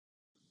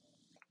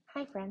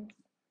Hi friends,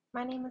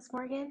 my name is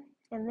Morgan,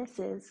 and this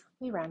is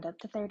We Round Up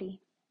to 30.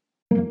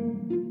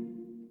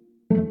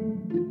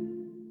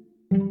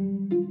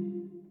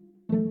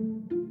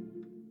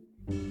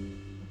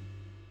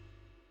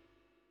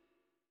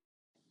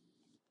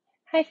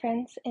 Hi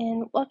friends,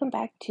 and welcome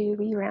back to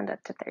We Round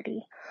Up to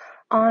 30.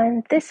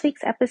 On this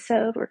week's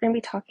episode, we're going to be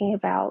talking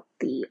about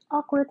the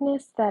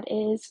awkwardness that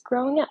is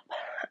growing up.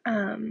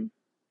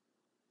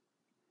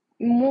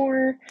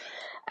 More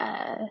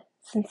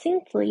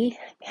succinctly,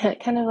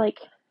 kind of like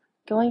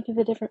going through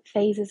the different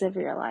phases of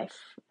your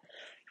life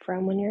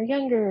from when you're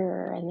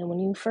younger, and then when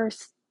you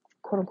first,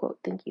 quote unquote,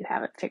 think you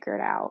have it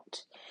figured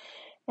out.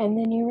 And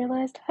then you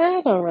realized,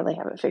 I don't really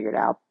have it figured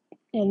out.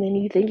 And then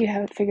you think you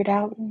have it figured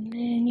out, and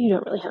then you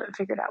don't really have it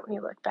figured out when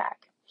you look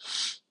back.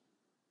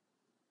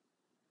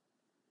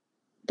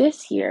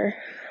 This year,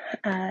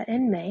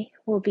 in May,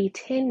 will be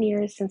 10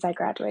 years since I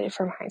graduated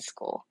from high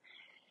school.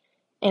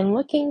 And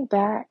looking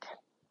back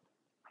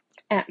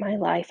at my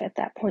life at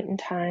that point in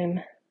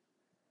time,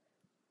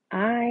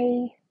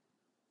 I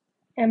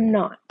am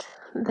not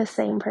the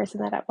same person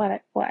that I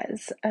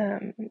was.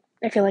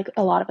 I feel like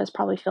a lot of us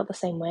probably feel the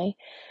same way.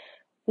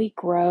 We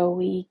grow,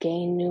 we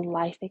gain new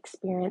life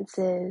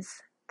experiences,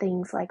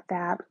 things like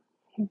that.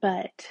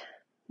 But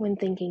when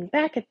thinking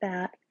back at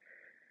that,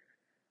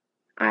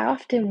 I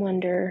often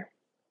wonder,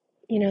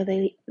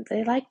 they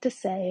like to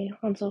say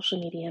on social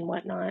media and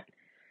whatnot,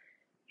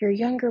 your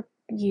younger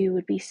you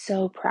would be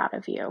so proud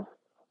of you.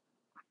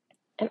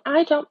 And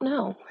I don't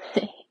know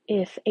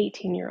if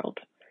 18-year-old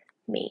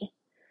me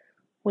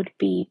would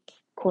be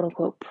quote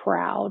unquote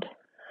proud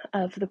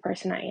of the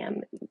person I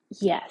am.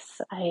 Yes,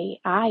 I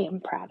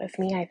am proud of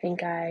me. I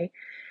think I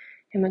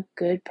am a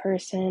good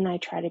person. I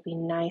try to be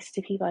nice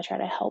to people. I try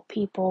to help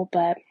people,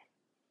 but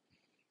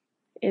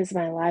is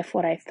my life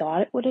what I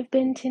thought it would have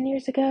been 10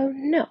 years ago?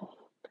 No.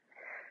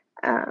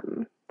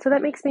 So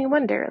that makes me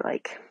wonder,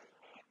 like,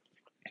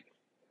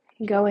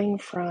 going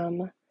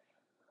from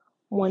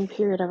one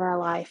period of our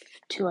life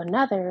to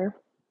another,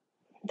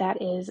 that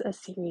is a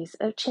series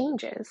of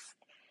changes,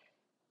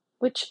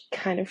 which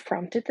kind of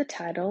prompted the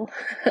title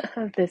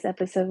of this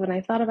episode. When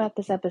I thought about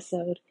this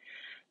episode,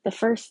 the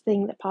first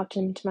thing that popped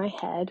into my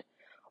head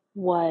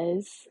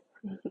was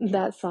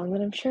that song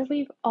that I'm sure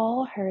we've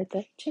all heard,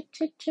 the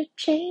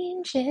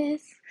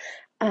changes.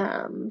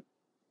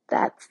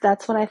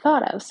 That's what I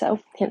thought of, so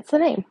hence the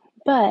name.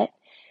 But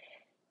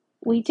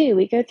we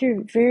go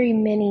through very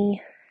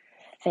many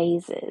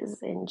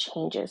phases and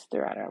changes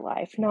throughout our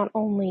life, not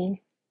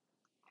only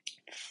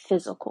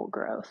physical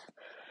growth,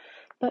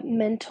 but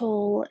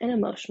mental and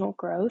emotional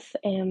growth,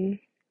 and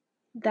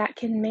that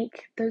can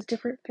make those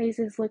different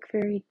phases look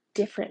very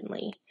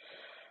differently.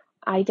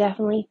 I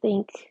definitely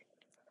think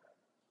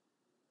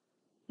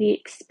we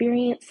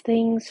experience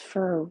things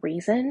for a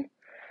reason.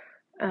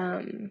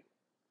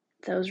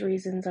 Those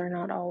reasons are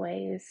not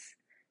always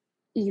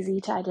easy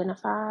to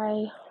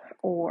identify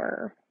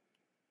or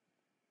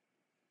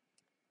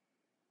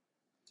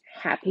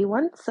happy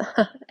ones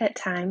at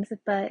times,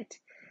 but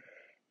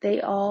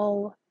they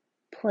all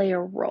play a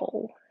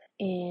role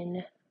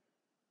in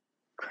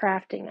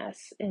crafting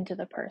us into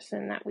the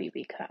person that we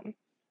become.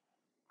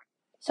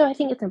 So I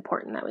think it's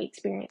important that we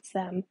experience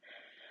them.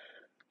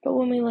 But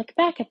when we look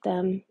back at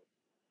them,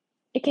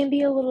 it can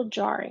be a little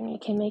jarring. It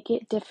can make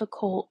it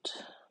difficult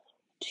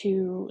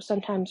to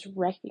sometimes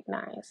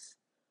recognize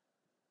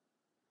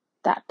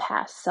that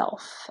past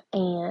self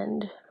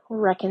and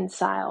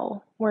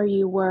reconcile where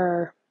you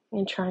were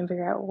and try and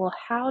figure out, well,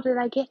 how did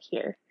I get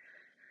here?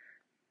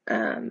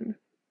 And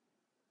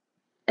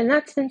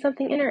that's been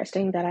something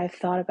interesting that I've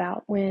thought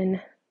about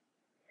when,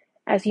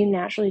 as you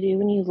naturally do,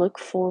 when you look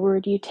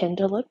forward, you tend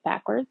to look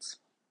backwards.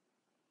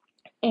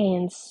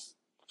 And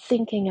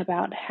thinking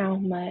about how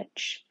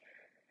much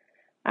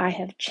I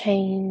have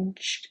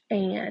changed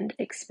and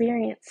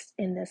experienced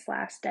in this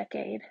last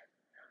decade,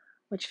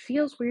 which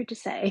feels weird to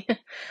say,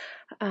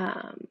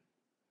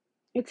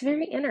 it's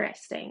very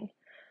interesting.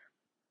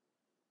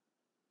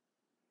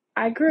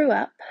 I grew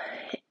up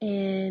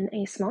in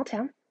a small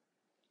town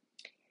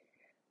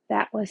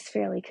that was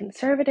fairly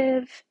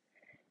conservative,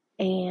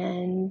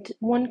 and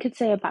one could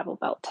say a Bible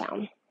Belt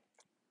town.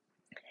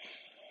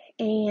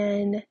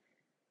 And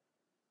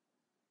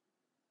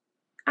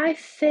I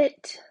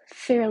fit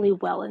fairly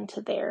well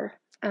into there.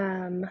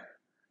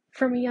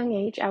 From a young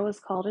age, I was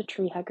called a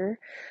tree hugger,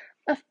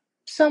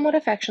 somewhat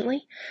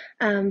affectionately,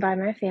 by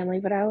my family,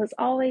 but I was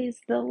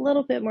always the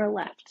little bit more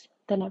left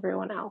than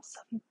everyone else.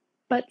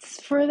 But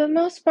for the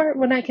most part,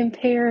 when I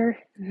compare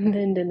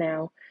then to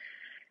now,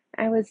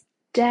 I was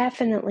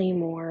definitely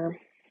more,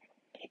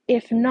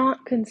 if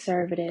not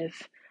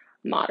conservative,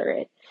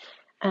 moderate,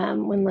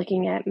 when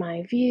looking at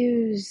my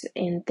views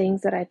and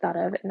things that I thought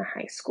of in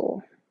high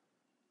school.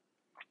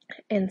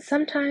 And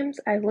sometimes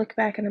I look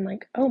back and I'm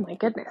like, oh my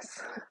goodness,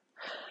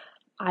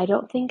 I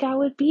don't think I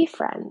would be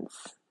friends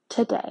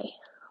today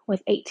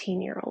with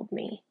 18-year-old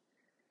me.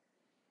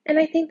 And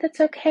I think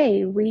that's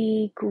okay.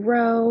 We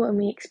grow and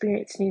we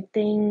experience new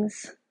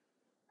things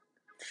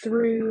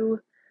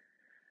through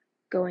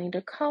going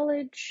to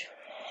college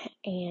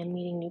and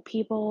meeting new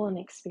people and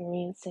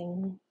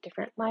experiencing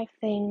different life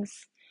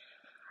things,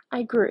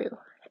 I grew,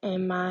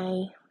 and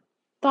my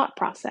thought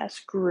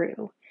process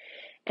grew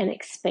and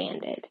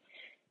expanded,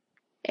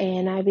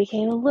 and I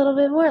became a little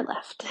bit more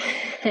left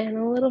and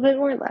a little bit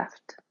more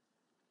left.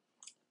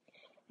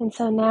 And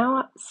so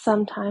now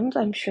sometimes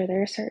I'm sure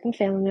there are certain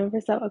family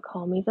members that would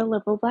call me the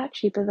liberal black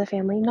sheep of the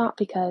family, not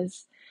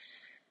because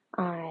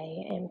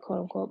I am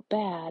quote unquote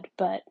bad,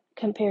 but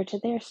compared to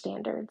their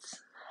standards,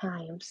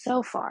 I am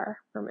so far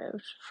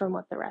removed from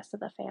what the rest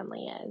of the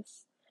family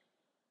is.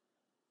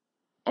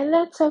 And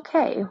that's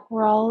okay.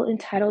 We're all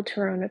entitled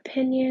to our own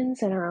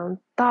opinions and our own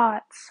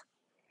thoughts,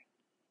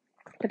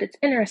 but it's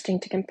interesting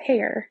to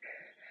compare.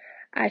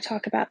 I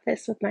talk about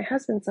this with my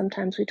husband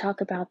sometimes. We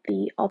talk about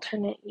the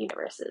alternate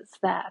universes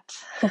that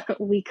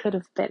we could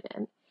have been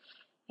in.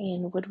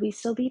 And would we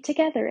still be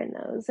together in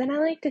those? And I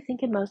like to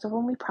think in most of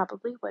them we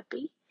probably would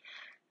be.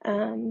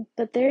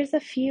 But there's a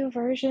few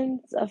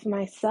versions of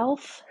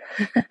myself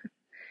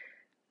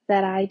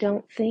that I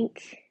don't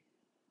think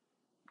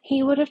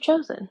he would have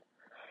chosen.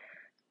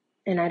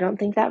 And I don't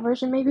think that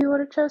version maybe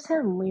would have chose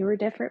him. We were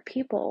different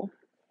people.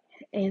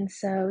 And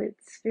so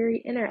it's very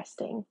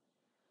interesting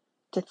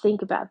to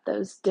think about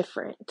those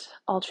different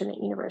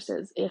alternate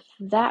universes. If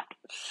that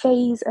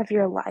phase of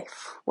your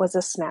life was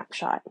a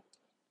snapshot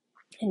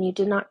and you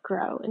did not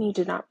grow and you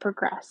did not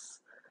progress,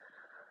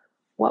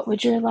 what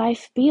would your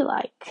life be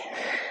like?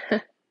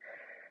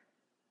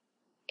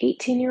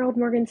 18-year-old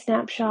Morgan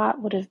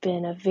Snapshot would have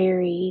been a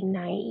very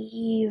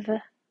naive,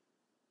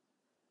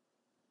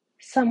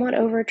 somewhat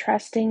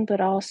over-trusting, but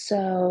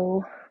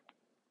also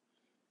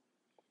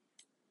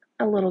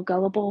a little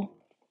gullible,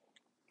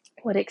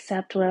 would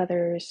accept what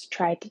others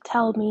tried to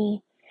tell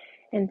me,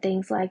 and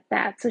things like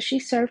that. So she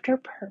served her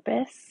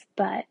purpose,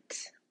 but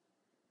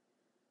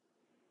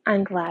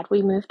I'm glad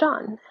we moved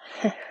on.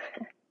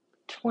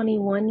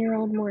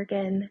 21-year-old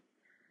Morgan,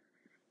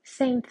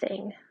 same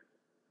thing.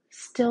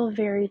 Still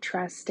very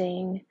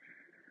trusting,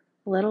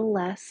 little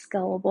less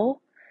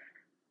gullible,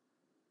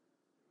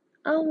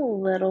 a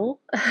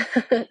little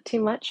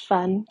too much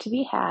fun to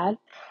be had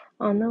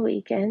on the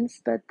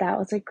weekends, but that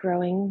was a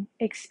growing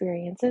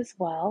experience as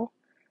well.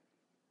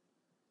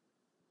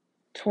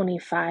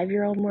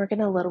 25-year-old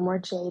Morgan, a little more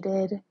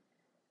jaded,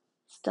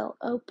 still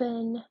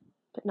open,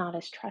 but not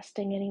as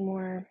trusting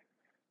anymore.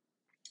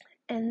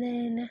 And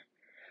then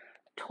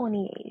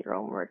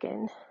 28-year-old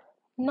Morgan,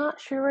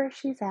 not sure where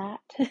she's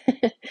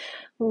at,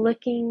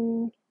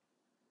 looking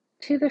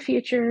to the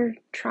future,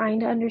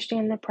 trying to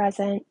understand the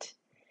present,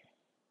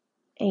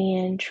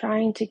 and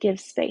trying to give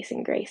space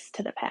and grace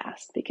to the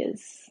past,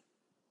 because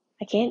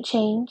I can't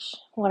change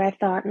what I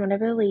thought and what I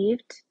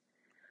believed.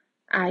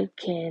 I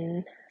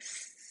can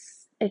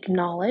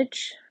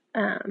acknowledge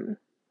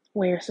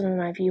where some of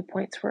my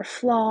viewpoints were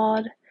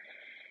flawed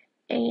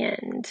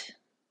and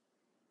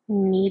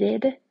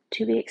needed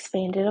to be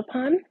expanded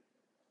upon,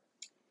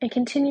 and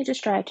continue to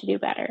strive to do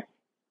better.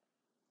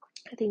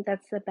 I think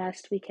that's the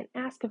best we can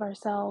ask of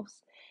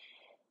ourselves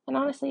and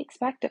honestly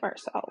expect of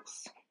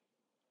ourselves.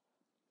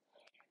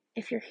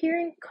 If you're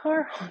hearing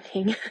car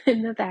honking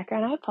in the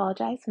background, I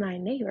apologize. My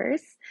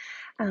neighbors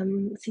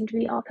seem to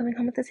be all coming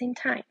home at the same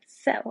time,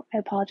 so I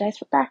apologize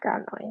for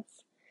background noise.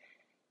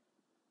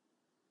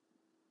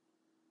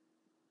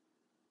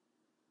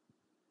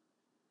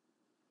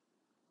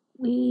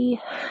 We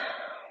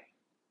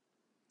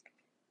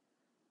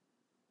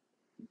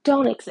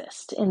don't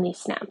exist in these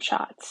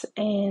snapshots,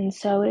 and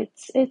so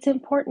it's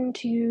important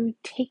to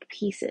take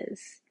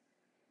pieces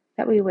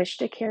that we wish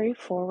to carry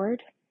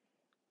forward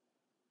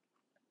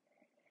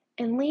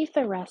and leave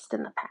the rest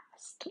in the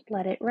past.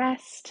 Let it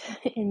rest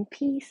in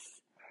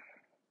peace,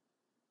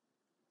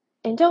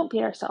 and don't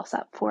beat ourselves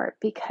up for it,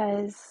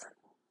 because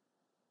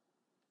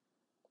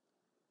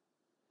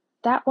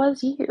that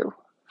was you.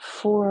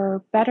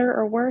 For better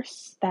or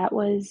worse, that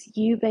was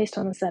you based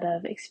on a set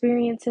of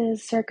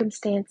experiences,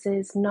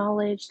 circumstances,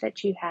 knowledge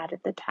that you had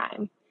at the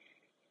time.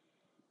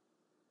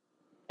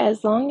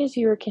 As long as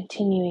you're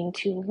continuing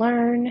to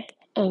learn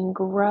and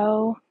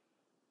grow,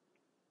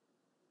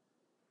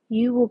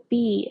 you will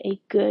be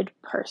a good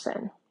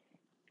person.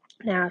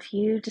 Now, if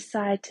you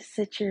decide to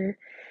sit your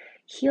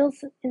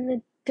heels in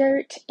the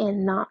dirt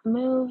and not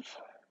move,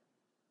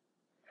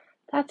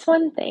 that's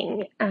one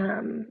thing.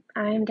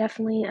 I am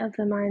definitely of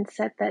the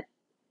mindset that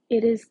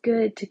it is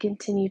good to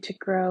continue to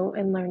grow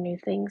and learn new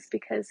things,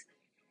 because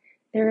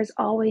there is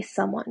always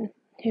someone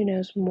who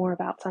knows more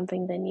about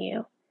something than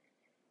you.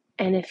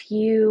 And if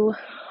you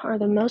are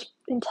the most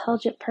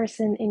intelligent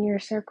person in your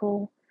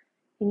circle,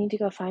 you need to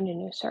go find a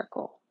new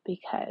circle,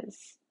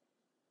 because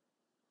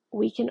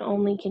we can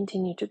only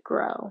continue to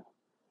grow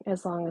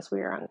as long as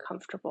we are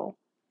uncomfortable.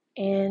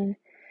 And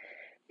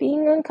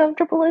being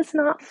uncomfortable is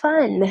not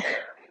fun,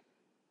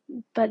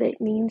 but it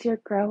means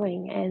you're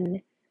growing,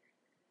 and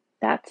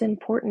that's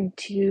important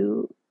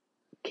to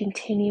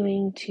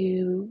continuing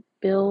to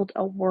build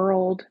a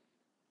world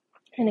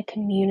and a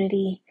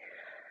community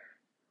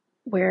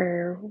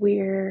where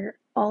we're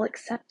all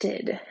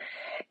accepted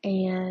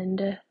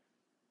and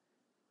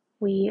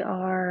we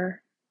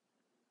are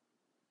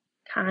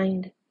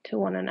kind to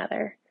one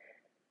another.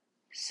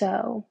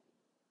 So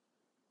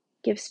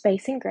give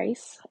space and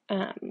grace,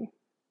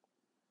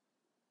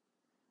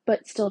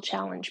 but still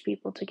challenge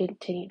people to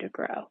continue to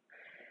grow.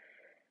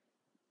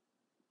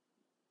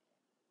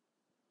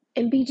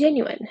 And be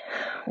genuine.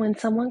 When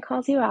someone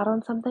calls you out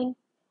on something,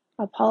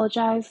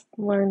 apologize,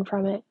 learn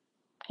from it,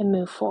 and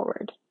move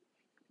forward.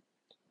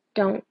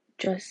 Don't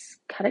just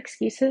cut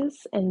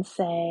excuses and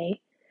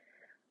say,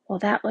 well,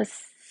 that was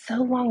so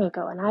long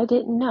ago and I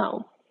didn't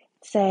know.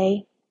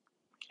 Say,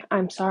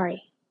 I'm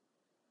sorry.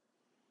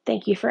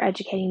 Thank you for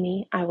educating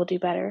me. I will do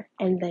better.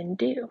 And then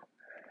do.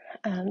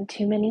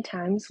 Too many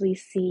times we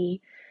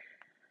see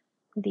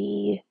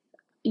the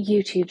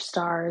YouTube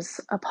stars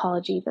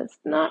apology that's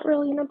not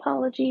really an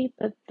apology,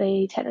 but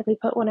they technically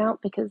put one out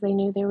because they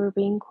knew they were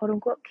being quote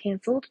unquote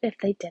canceled if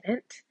they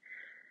didn't.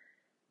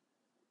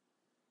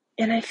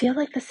 And I feel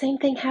like the same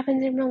thing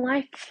happens in real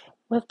life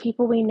with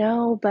people we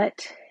know,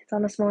 but it's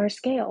on a smaller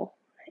scale.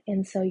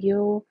 And so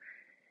you'll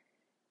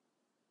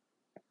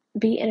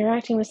be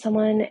interacting with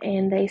someone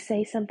and they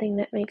say something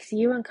that makes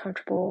you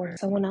uncomfortable or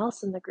someone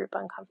else in the group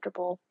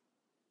uncomfortable.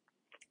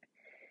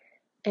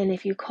 And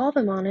if you call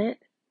them on it,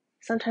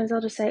 sometimes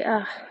they'll just say,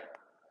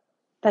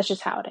 that's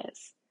just how it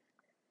is.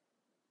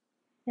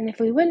 And if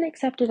we wouldn't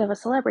accept it of a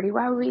celebrity,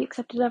 why would we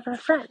accept it of our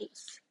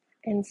friends?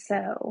 And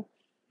so,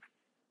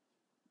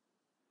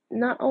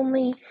 not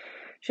only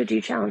should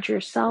you challenge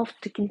yourself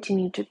to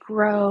continue to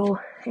grow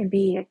and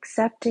be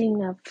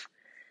accepting of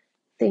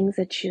things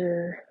that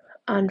you're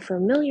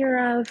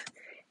unfamiliar of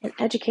and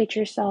educate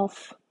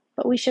yourself,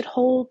 but we should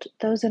hold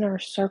those in our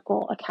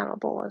circle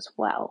accountable as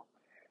well.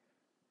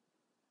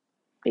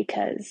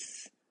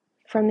 Because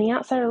from the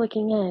outsider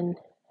looking in,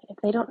 if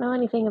they don't know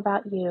anything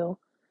about you,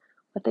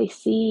 what they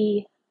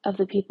see of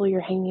the people you're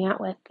hanging out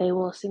with, they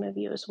will assume of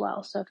you as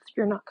well. So if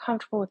you're not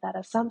comfortable with that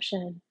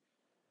assumption,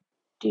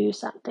 do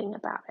something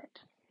about it.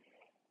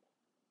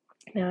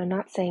 Now, I'm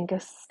not saying go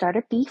start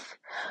a beef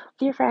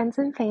with your friends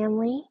and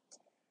family,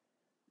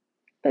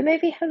 but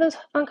maybe have those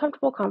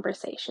uncomfortable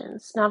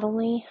conversations, not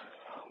only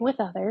with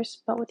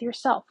others, but with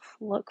yourself.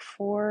 Look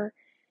for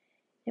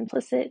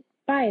implicit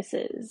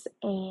biases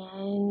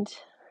and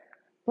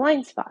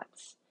blind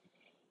spots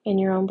in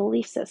your own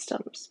belief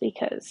systems,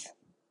 because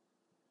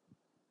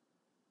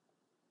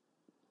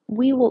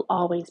we will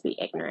always be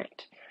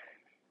ignorant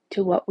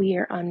to what we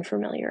are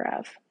unfamiliar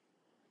of.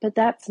 But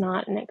that's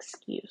not an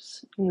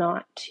excuse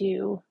not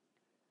to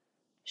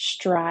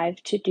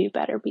strive to do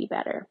better, be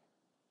better.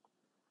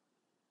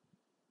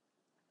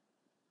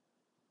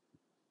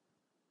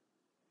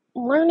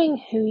 Learning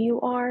who you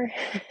are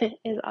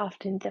is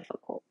often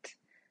difficult.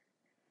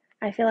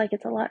 I feel like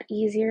it's a lot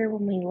easier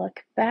when we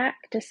look back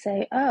to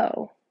say,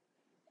 oh,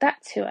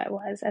 that's who I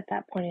was at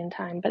that point in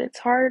time. But it's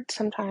hard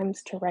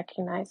sometimes to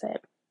recognize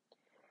it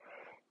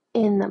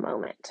in the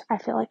moment. I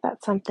feel like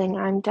that's something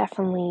I'm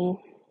definitely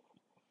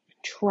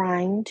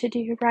trying to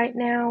do right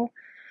now.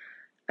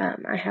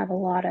 I have a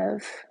lot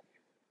of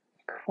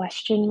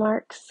question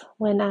marks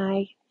when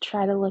I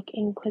try to look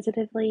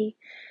inquisitively,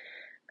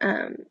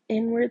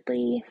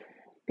 inwardly,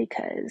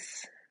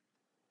 because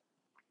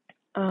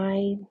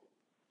I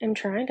am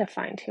trying to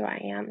find who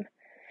I am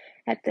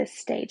at this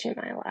stage in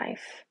my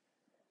life.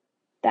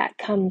 That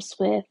comes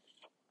with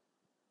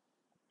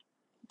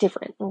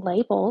different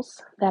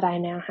labels that I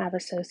now have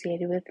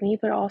associated with me,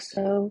 but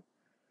also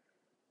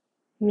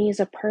me as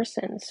a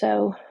person.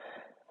 So,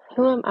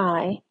 who am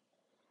I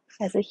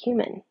as a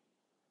human?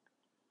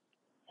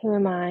 Who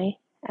am I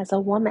as a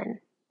woman,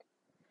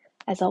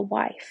 as a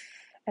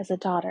wife, as a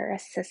daughter, a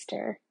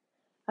sister,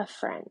 a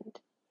friend?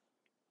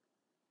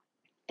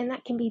 And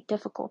that can be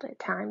difficult at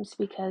times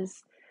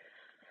because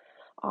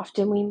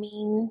often we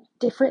mean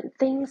different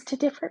things to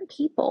different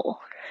people.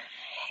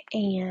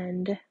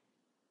 And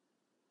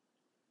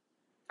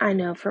I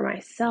know for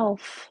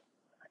myself,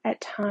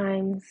 at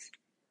times,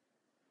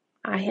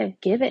 I have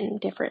given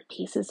different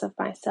pieces of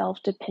myself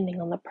depending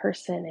on the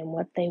person and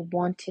what they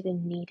wanted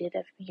and needed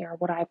of me, or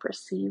what I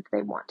perceived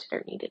they wanted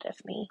or needed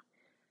of me.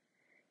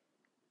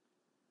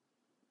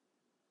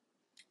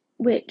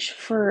 Which,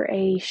 for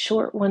a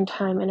short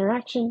one-time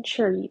interaction,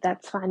 sure,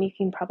 that's fine. You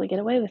can probably get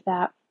away with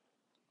that.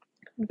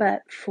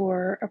 But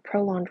for a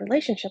prolonged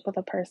relationship with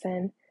a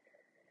person,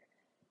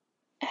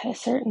 at a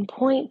certain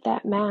point,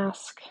 that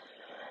mask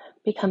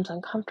becomes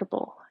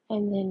uncomfortable.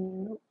 And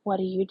then what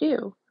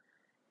do?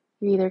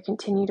 You either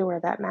continue to wear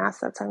that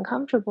mask that's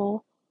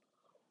uncomfortable,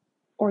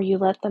 or you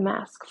let the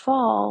mask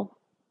fall,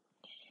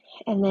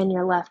 and then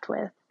you're left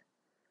with,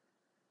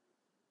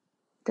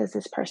 does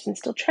this person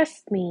still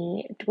trust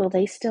me? Will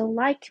they still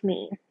like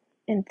me?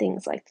 And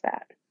things like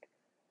that.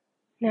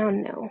 Now,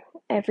 no,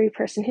 every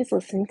person who's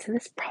listening to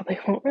this probably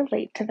won't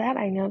relate to that.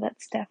 I know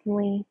that's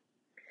definitely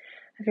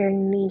a very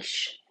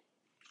niche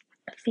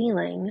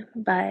feeling,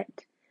 but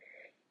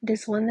it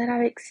is one that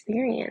I've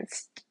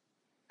experienced.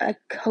 A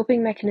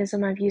coping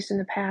mechanism I've used in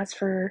the past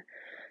for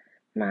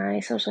my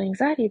social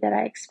anxiety that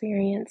I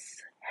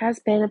experience has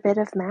been a bit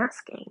of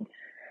masking.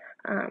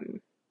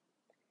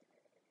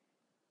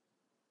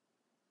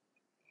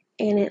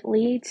 And it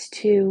leads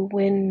to,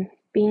 when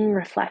being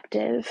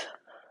reflective,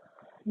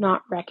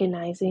 not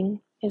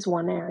recognizing is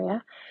one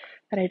area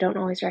that I don't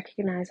always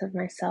recognize of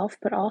myself,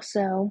 but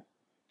also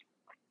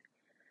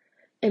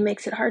it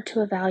makes it hard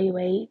to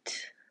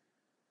evaluate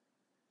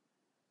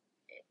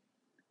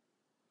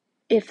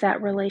if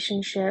that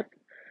relationship,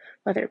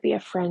 whether it be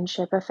a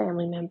friendship, a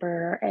family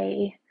member,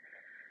 a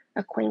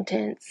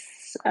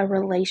acquaintance, a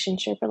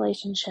relationship,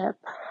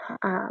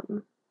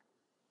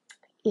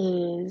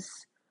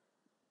 is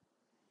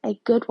a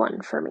good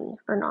one for me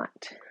or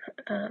not.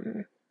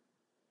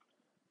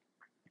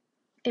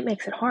 It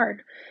makes it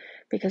hard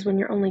because when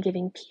you're only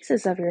giving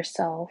pieces of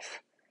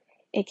yourself,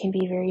 it can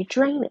be very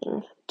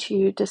draining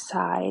to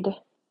decide,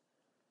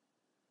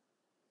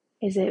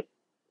 is it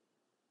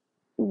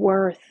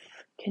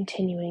worth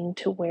continuing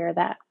to wear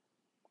that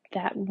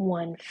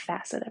one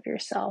facet of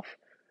yourself?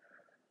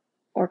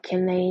 Or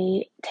can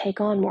they take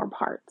on more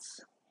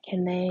parts?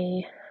 Can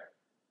they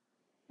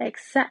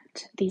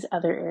accept these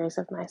other areas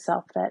of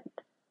myself that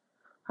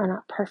are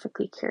not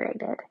perfectly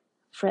curated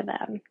for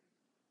them?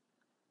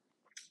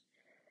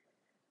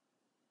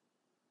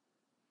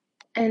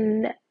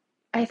 And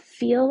I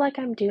feel like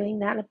I'm doing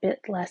that a bit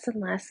less and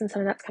less, and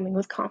some of that's coming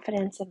with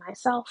confidence in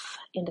myself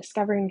and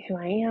discovering who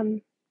I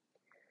am.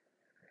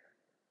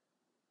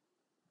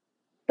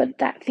 But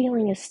that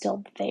feeling is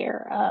still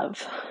there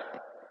of,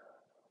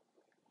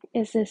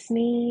 is this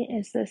me?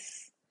 Is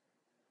this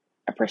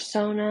a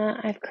persona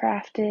I've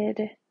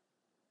crafted?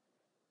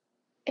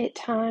 At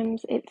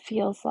times it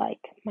feels like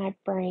my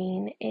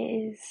brain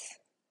is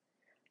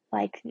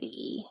like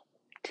the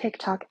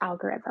TikTok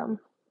algorithm,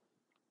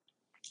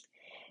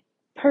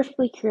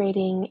 perfectly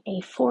creating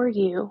a for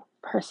you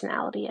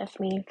personality of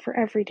me for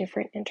every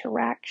different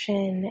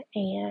interaction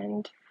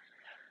and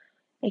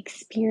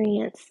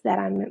experience that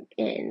I'm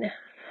in.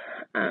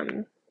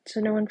 So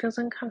no one feels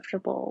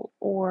uncomfortable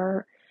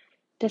or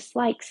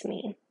dislikes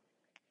me.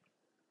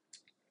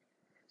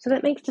 So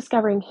that makes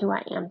discovering who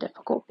I am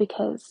difficult,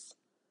 because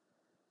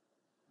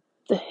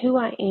the who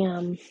I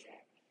am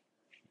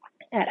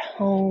at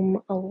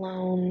home,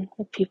 alone,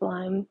 with people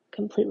I'm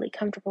completely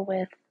comfortable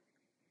with,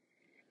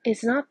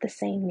 is not the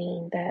same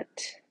me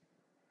that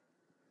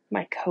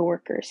my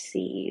coworkers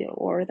see,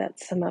 or that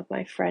some of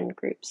my friend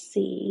groups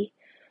see,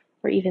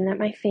 or even that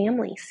my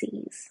family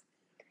sees.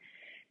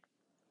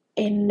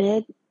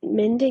 And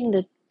mending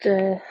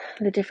the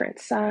different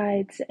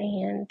sides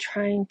and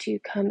trying to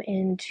come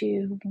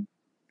into,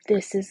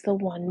 this is the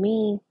one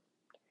me,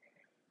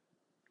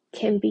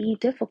 can be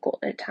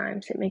difficult at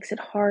times. It makes it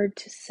hard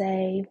to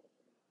say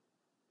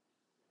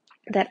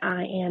that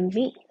I am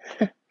me.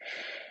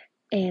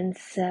 And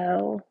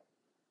so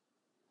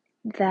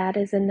that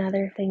is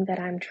another thing that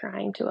I'm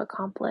trying to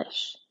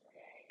accomplish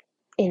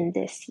in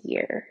this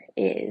year,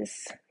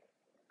 is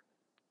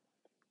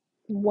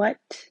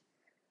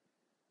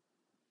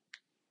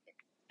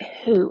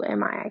who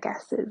am I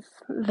guess is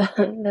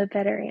the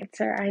better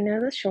answer. I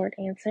know the short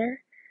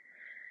answer.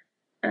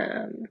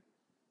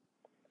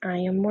 I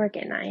am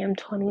Morgan. I am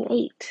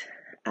 28.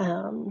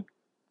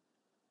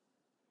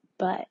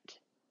 But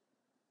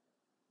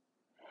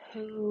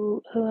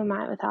who am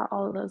I without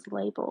all of those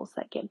labels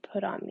that get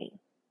put on me?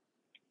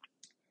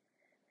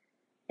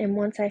 And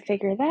once I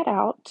figure that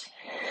out,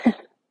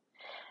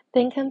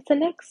 then comes the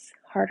next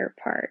harder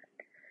part.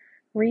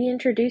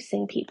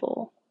 Reintroducing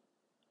people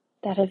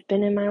that have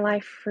been in my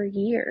life for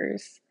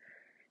years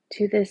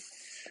to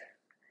this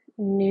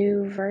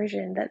new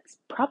version that's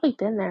probably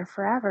been there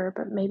forever,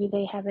 but maybe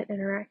they haven't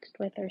interacted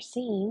with or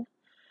seen,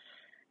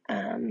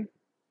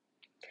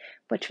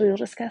 which we will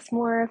discuss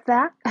more of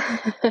that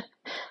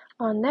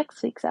on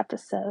next week's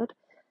episode.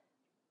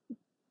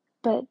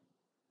 But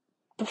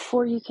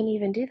before you can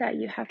even do that,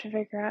 you have to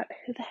figure out,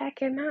 who the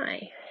heck am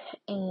I?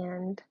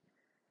 And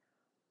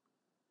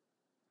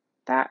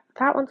that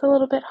one's a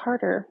little bit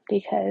harder,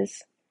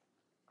 because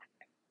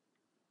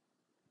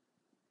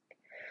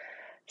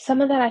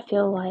some of that I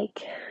feel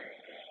like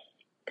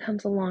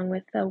comes along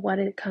with the what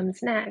it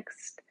comes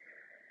next.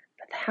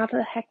 But how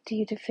the heck do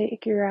you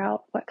figure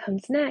out what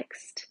comes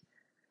next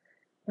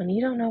when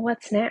you don't know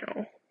what's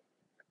now?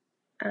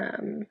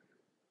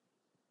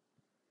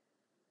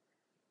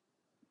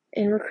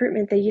 In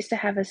recruitment, they used to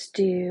have us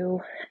do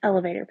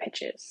elevator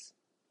pitches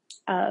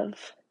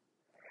of,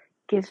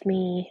 give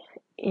me,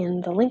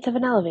 in the length of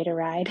an elevator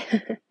ride,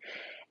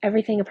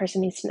 everything a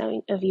person needs to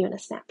know of you in a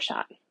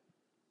snapshot.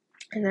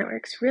 And that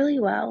works really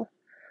well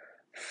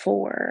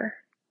for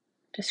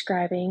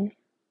describing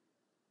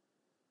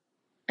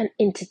an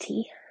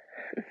entity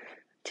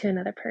to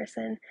another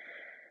person.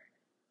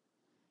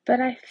 But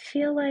I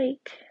feel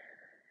like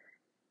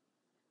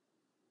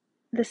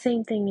the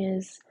same thing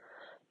is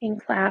in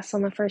class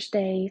on the first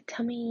day,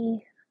 tell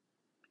me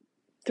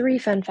 3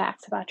 fun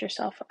facts about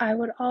yourself. I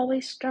would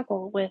always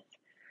struggle with,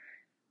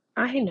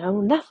 I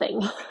know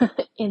nothing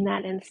in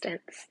that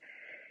instance.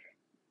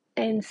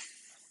 And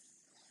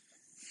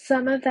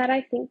some of that,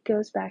 I think,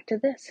 goes back to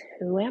this.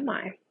 Who am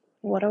I?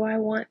 What do I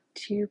want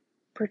to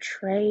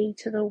portray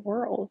to the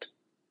world?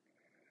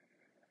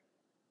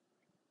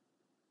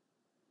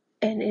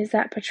 And is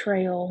that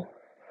portrayal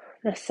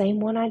the same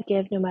one I'd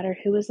give no matter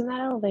who was in that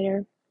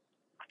elevator,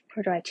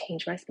 or do I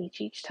change my speech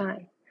each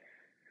time?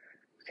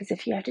 Because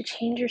if you have to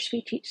change your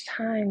speech each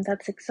time,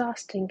 that's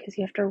exhausting because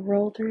you have to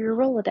roll through your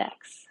Rolodex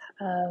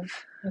of,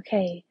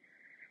 okay,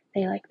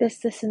 they like this,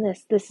 this, and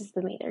this. This is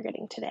the me they're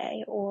getting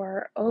today.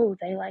 Or, oh,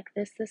 they like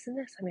this, this, and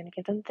this. I'm going to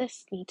give them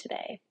this me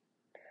today.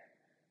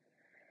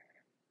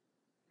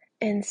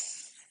 And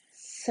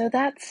so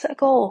that's a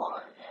goal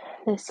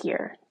this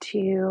year,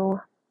 to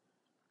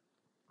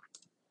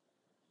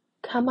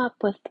come up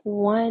with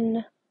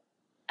one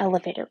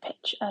elevator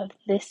pitch of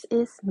this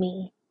is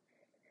me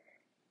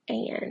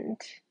and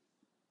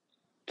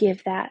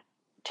give that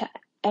to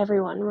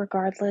everyone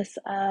regardless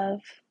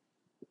of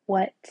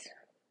what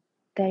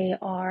they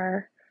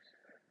are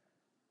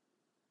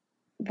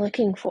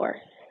looking for.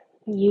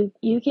 You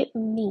get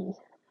me,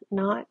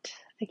 not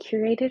a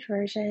curated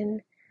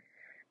version,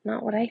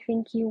 not what I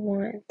think you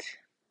want.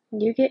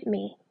 You get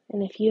me.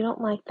 And if you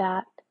don't like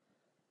that,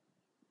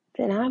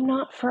 then I'm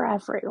not for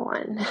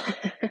everyone.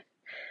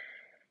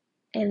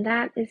 And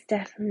that is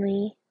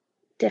definitely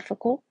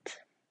difficult.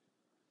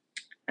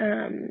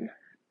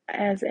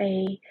 As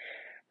a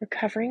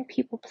recovering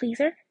people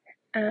pleaser,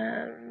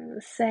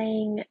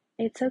 saying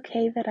it's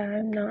okay that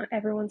I'm not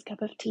everyone's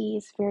cup of tea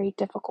is very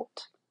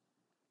difficult.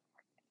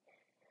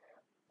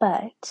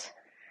 But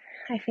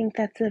I think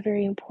that's a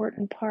very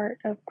important part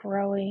of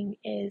growing,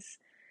 is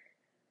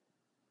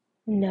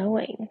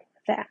knowing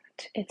that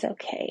it's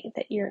okay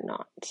that you're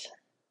not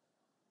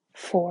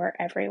for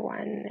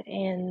everyone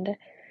and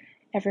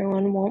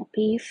everyone won't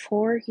be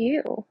for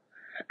you.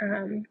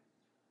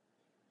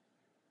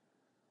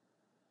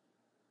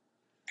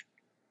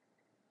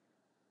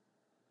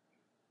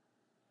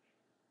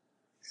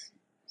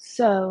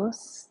 So,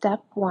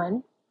 step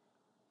one.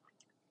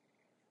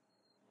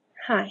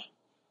 Hi,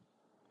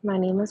 my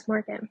name is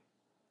Morgan.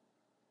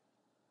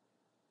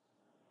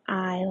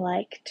 I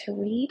like to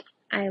read.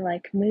 I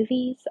like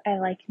movies. I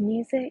like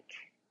music.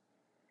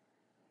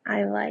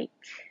 I like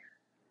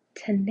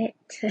to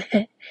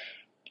knit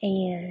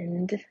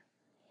and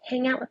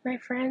hang out with my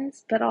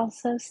friends, but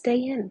also stay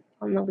in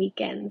on the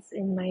weekends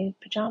in my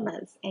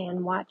pajamas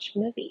and watch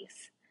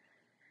movies.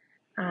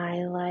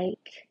 I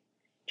like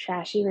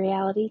trashy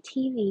reality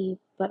TV,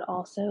 but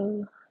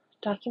also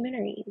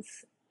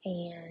documentaries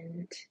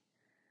and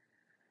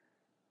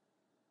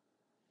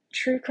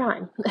true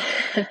crime.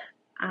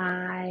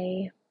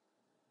 I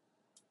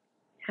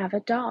have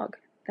a dog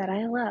that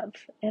I love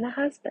and a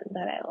husband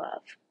that I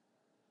love.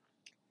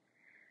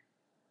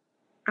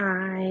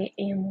 I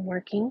am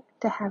working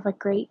to have a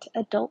great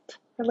adult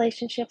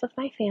relationship with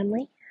my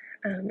family.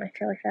 I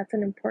feel like that's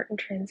an important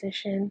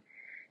transition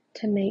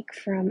to make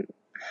from,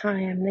 hi,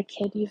 I'm the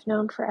kid you've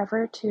known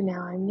forever, to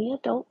now I'm the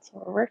adult,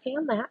 so we're working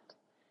on that.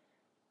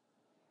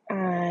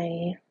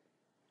 I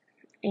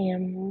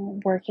am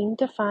working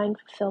to find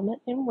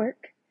fulfillment in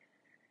work,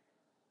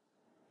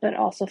 but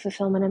also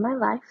fulfillment in my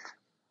life.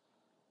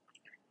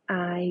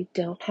 I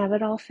don't have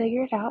it all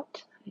figured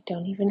out. I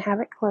don't even have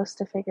it close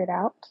to figured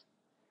out.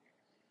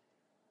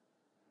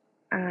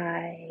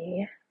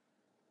 I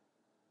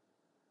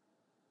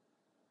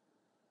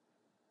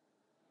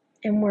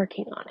am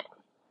working on it.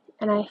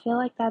 And I feel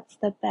like that's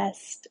the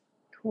best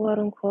quote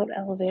unquote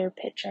elevator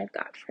pitch I've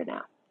got for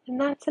now. And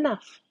that's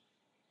enough.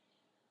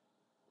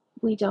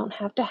 We don't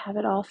have to have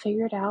it all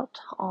figured out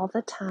all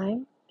the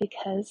time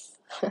because,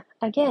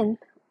 again,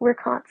 we're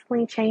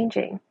constantly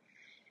changing.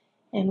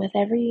 And with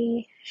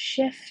every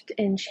shift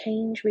and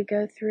change we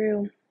go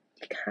through,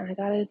 you kind of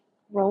got to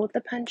roll with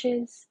the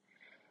punches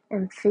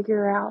and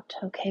figure out,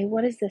 okay,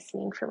 what does this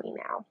mean for me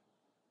now?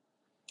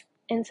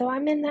 And so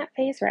I'm in that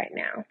phase right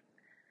now.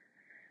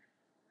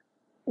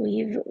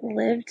 We've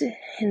lived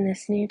in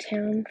this new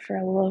town for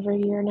a little over a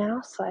year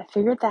now, so I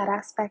figured that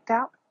aspect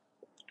out.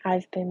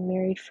 I've been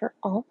married for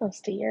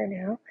almost a year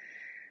now,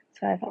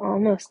 so I've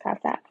almost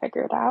got that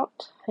figured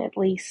out, at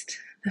least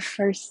the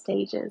first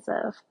stages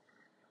of,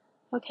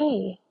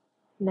 okay,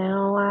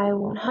 now I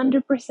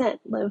 100%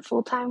 live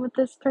full-time with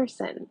this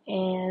person,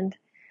 and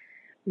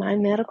my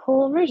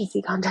medical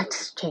emergency contact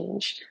has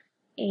changed,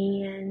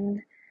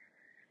 and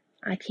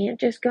I can't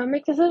just go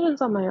make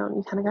decisions on my own.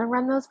 You kind of got to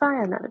run those by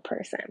another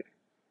person.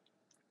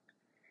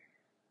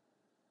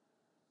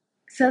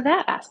 So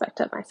that aspect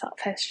of myself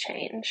has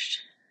changed.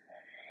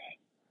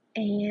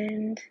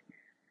 And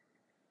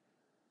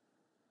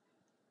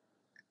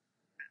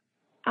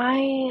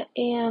I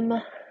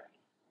am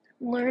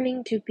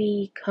learning to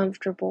be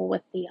comfortable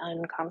with the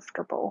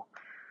uncomfortable,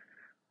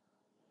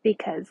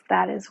 because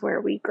that is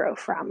where we grow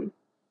from.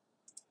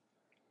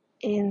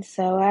 And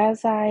so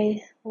as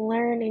I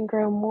learn and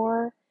grow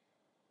more,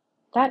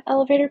 that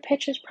elevator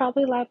pitch is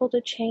probably liable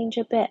to change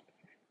a bit.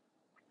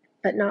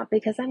 But not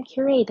because I'm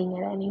curating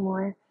it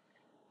anymore,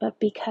 but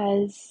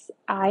because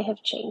I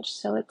have changed,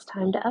 so it's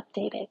time to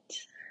update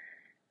it.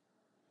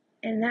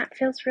 And that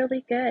feels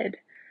really good.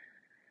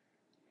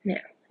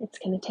 Now, it's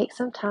going to take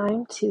some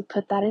time to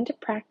put that into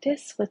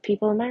practice with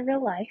people in my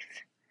real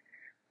life,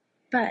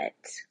 but I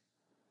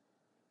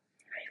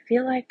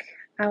feel like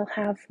I'll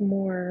have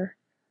more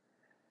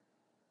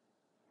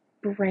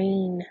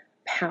brain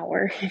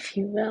power, if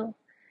you will,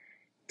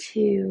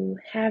 to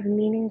have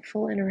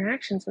meaningful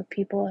interactions with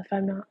people if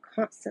I'm not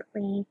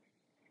constantly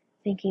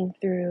thinking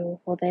through,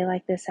 will they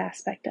like this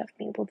aspect of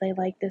me? Will they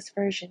like this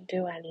version?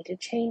 Do I need to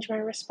change my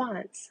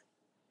response?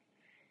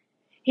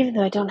 Even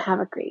though I don't have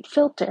a great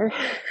filter,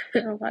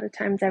 a lot of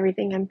times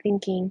everything I'm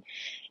thinking,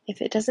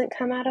 if it doesn't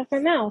come out of my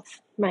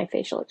mouth, my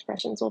facial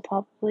expressions will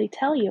probably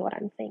tell you what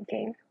I'm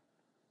thinking.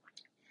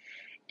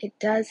 It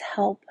does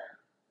help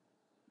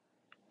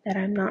that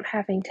I'm not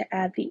having to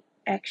add the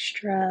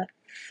extra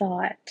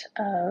thought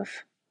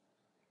of,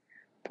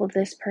 will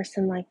this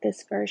person like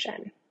this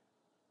version?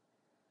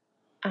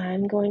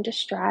 I'm going to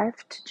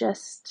strive to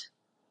just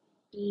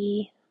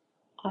be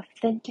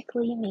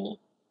authentically me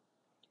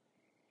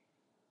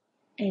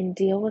and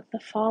deal with the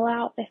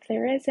fallout, if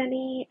there is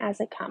any, as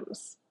it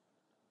comes.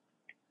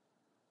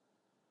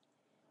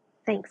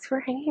 Thanks for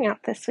hanging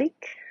out this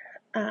week.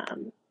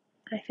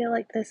 I feel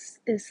like this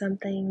is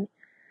something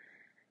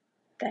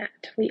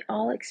that we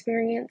all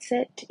experience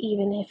it,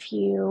 even if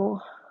you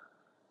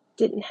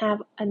didn't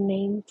have a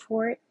name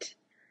for it.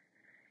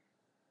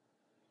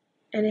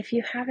 And if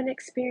you haven't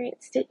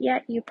experienced it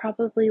yet, you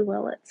probably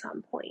will at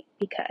some point,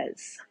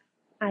 because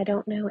I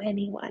don't know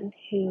anyone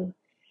who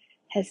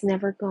has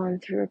never gone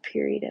through a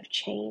period of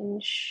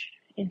change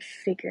and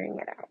figuring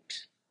it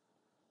out.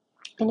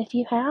 And if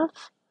you have,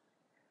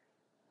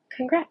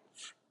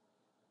 congrats.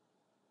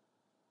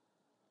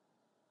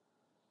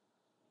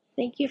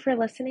 Thank you for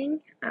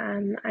listening.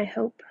 I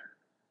hope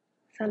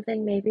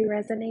something maybe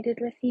resonated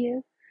with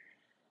you.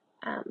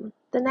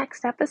 The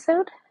next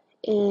episode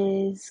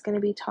is going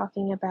to be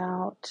talking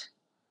about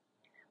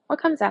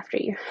what comes after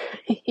you.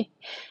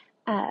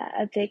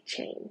 A big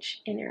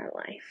change in your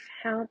life.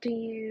 How do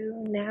you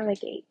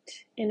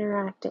navigate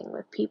interacting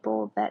with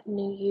people that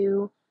knew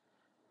you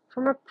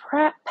from a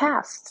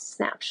past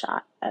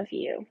snapshot of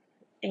you,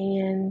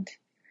 and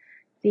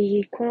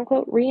the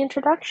quote-unquote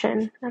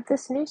reintroduction of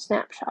this new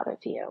snapshot of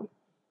you,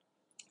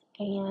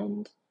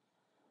 and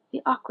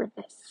the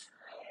awkwardness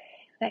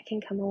that can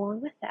come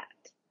along with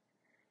that.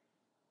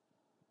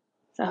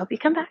 So I hope you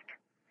come back,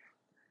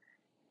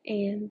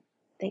 and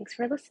thanks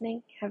for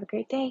listening. Have a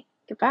great day.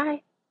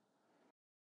 Goodbye.